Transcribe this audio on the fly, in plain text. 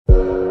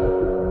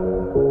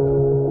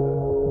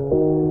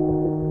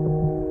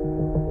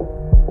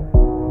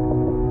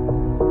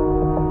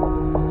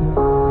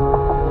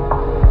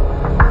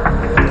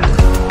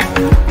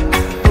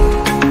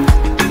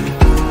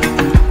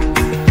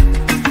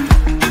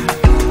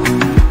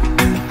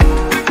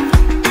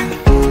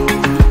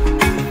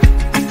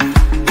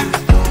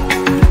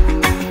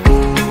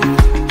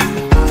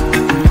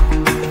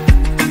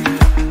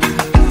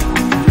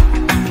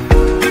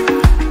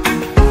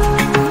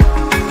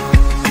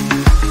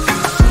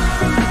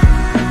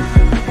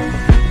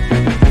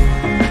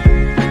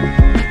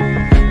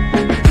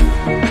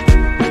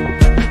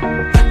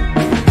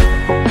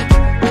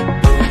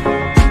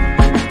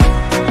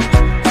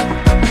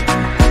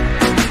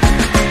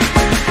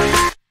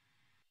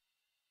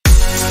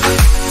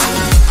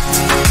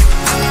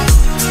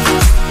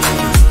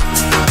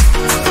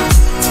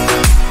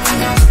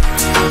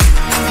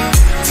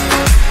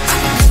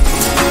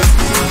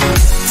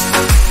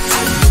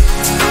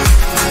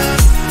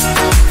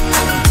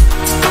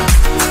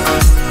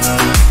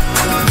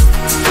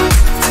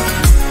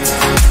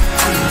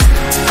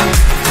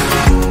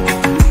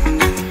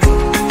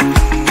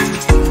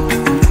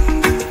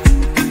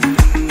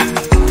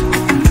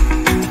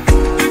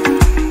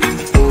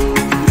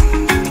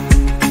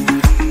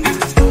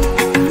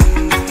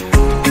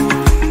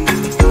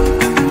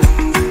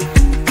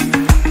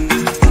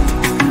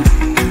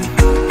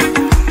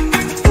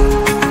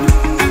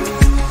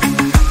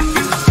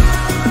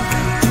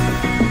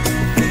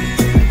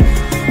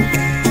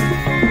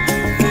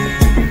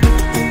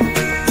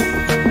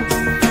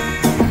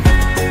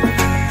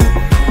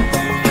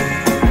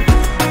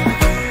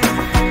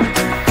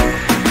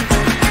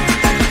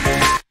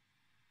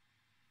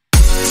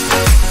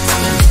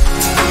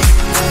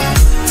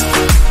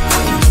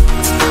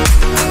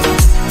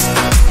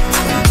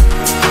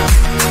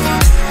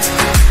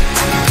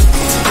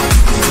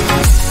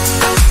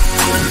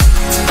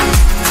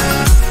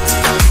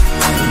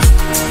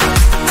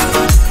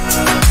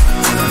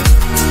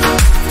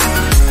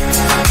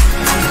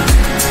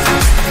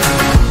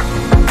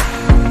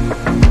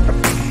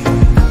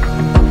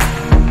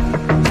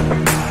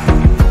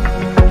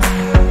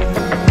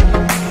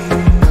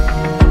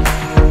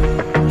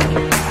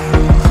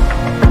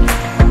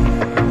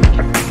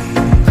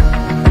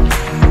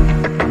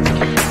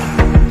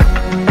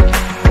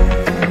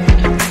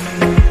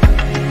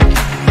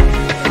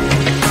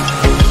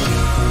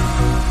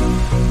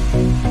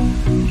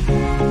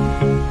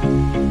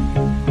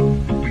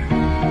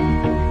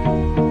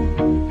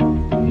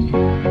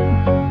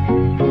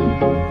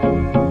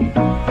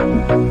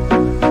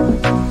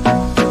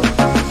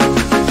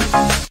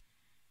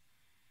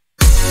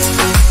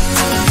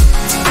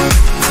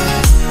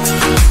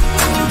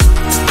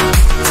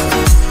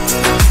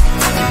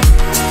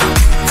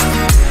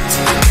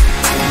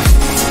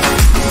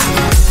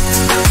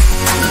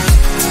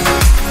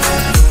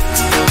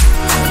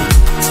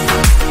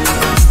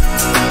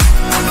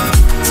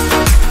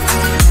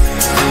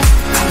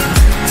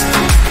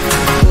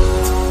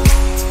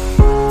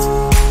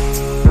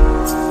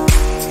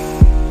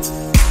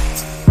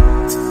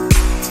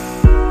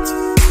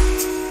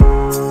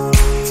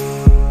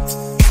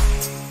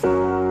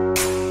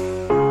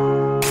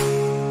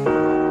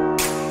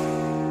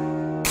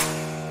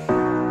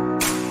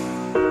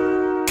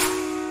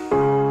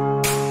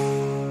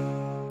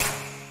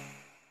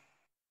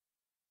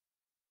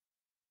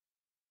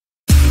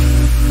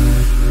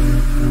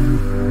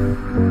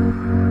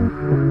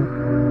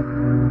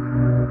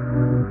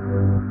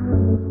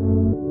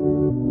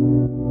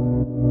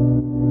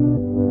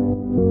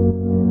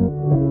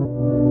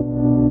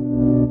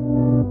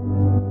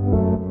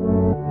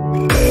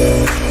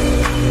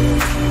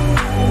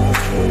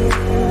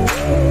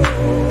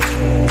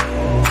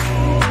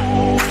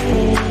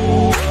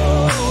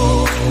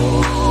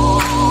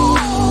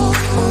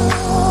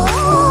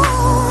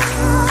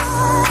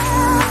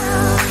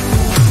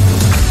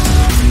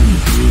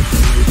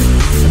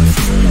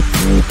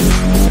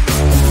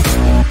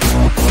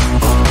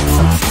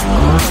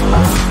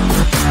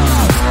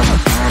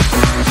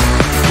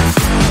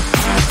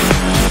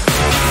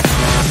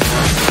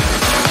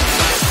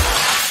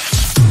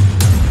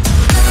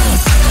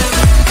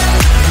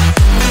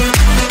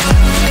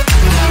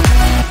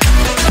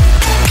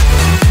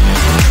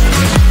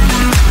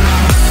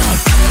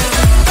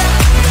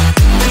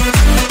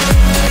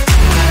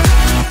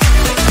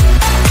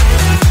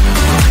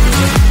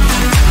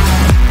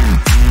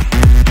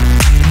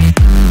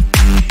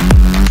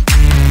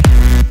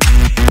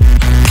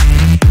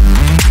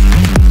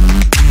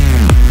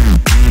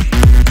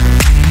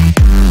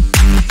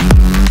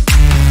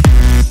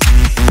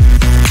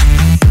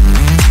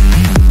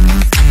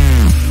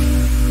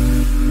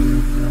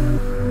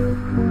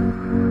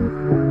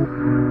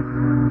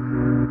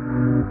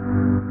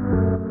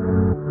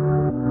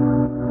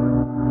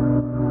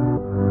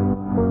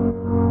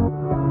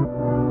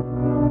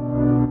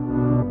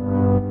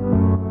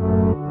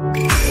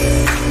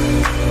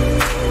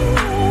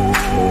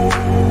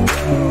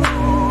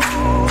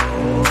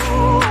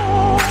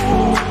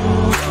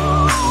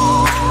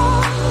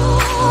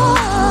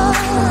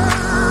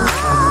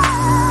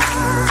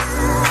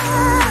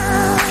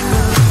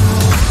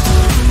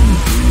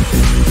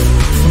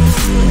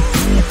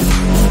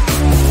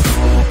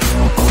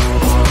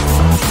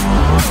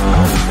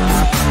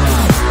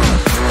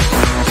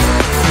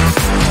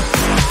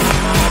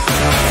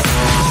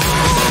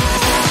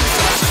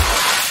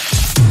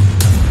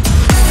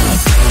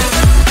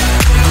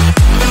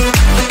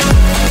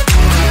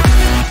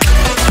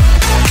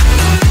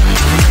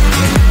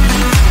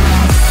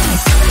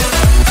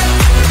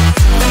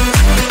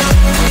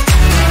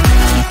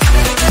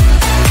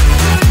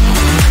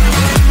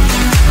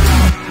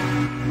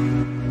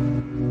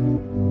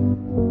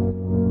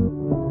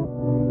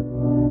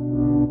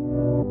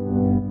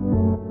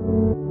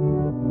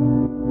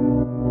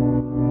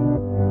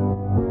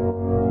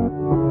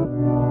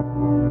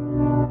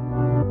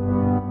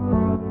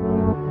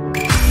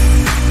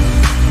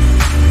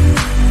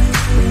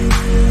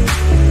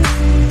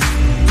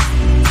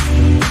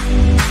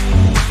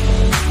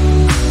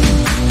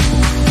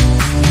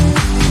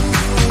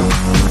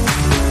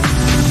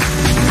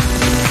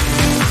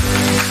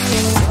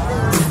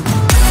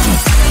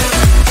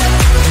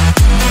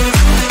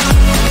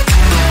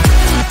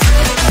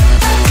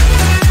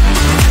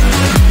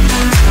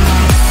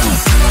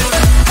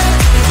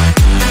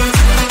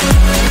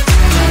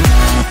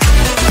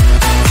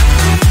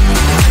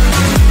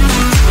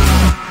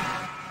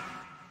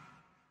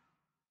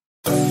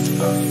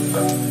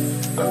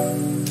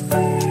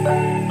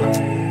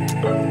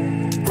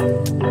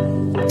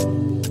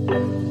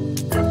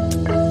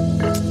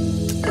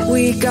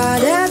We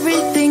got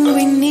everything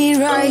we need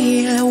right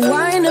here.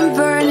 Wine and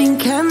burning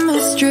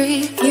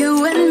chemistry.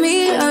 You and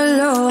me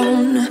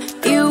alone.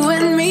 You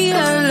and me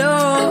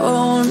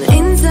alone.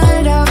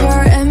 Inside of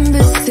our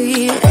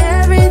embassy.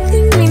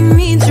 Everything we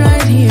need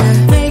right here.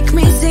 Make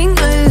me sing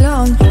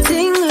along,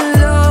 sing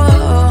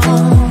along.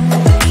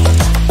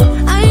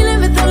 I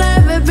never thought I'd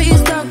ever be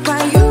stuck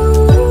by you.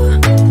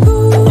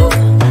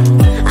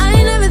 I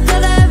never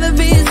thought I'd ever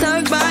be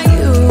stuck by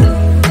you.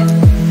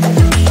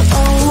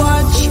 Oh,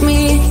 watch me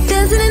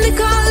dancing in the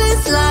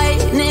colors,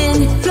 lightning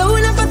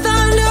blowing up a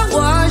thunder,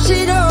 wash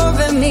it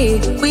over me.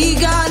 We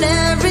got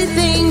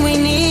everything we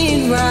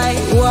need, right?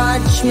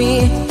 Watch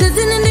me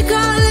dancing in the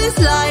colors,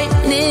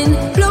 lightning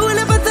blowing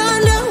up a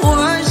thunder,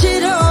 wash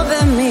it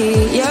over me.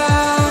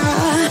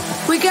 Yeah,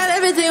 we got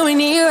everything we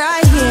need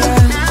right here.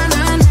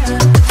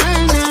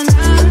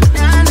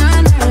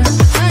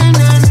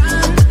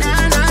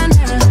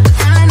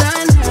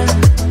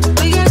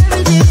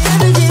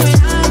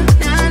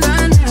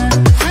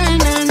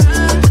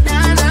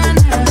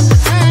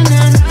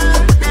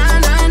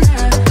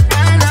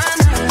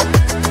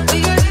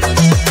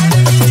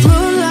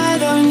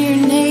 Moonlight on your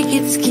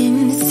naked skin,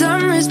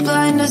 summer's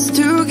blind us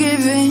to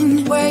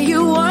giving. Where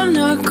you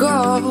wanna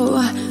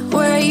go,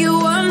 where you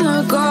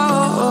wanna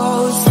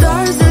go.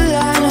 Stars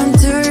align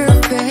onto your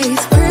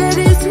face,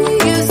 pretty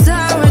sweet your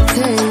sour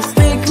taste.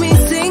 Make me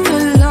sing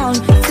along,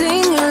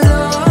 sing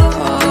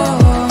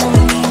along.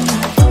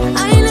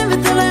 I never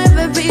thought I'd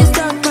ever be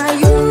stuck by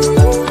you.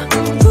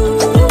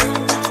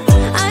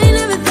 I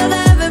never thought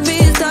I'd ever be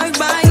stuck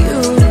by you.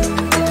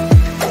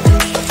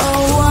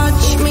 Oh,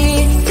 watch me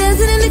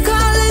dancing in the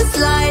colors,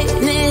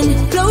 lightning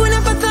blowing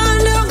up a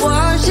thunder,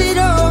 wash it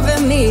over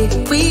me.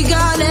 We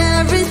got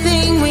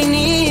everything we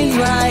need,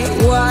 right?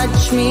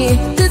 Watch me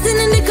dancing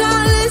in the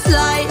colors,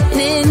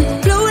 lightning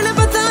blowing up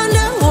a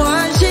thunder,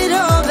 wash it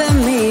over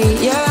me.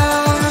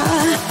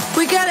 Yeah,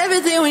 we got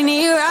everything we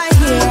need right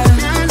here.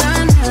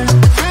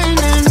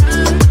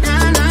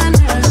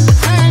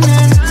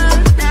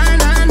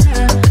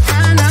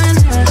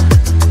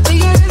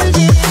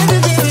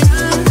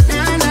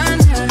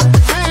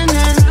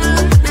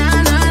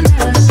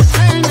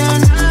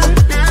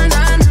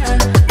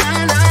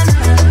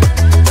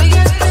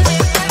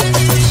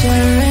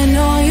 Sharing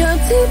all your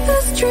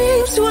deepest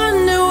dreams,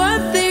 wonder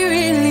what they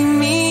really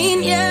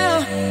mean,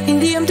 yeah. In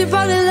the empty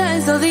bottle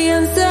lies all the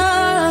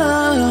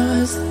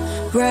answers.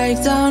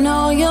 Write down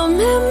all your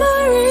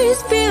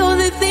memories, feel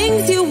the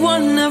things you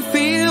wanna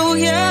feel,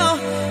 yeah.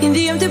 In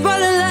the empty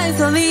bottle lies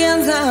all the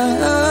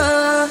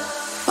answers.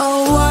 Oh,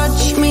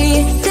 watch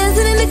me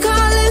dancing in the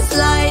colors,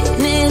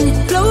 lightning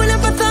blowing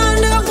up a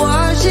thunder,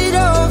 wash it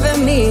over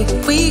me.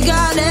 We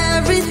got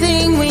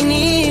everything we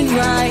need,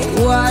 right?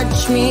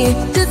 Watch me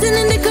dancing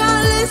in the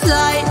colors,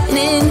 lightning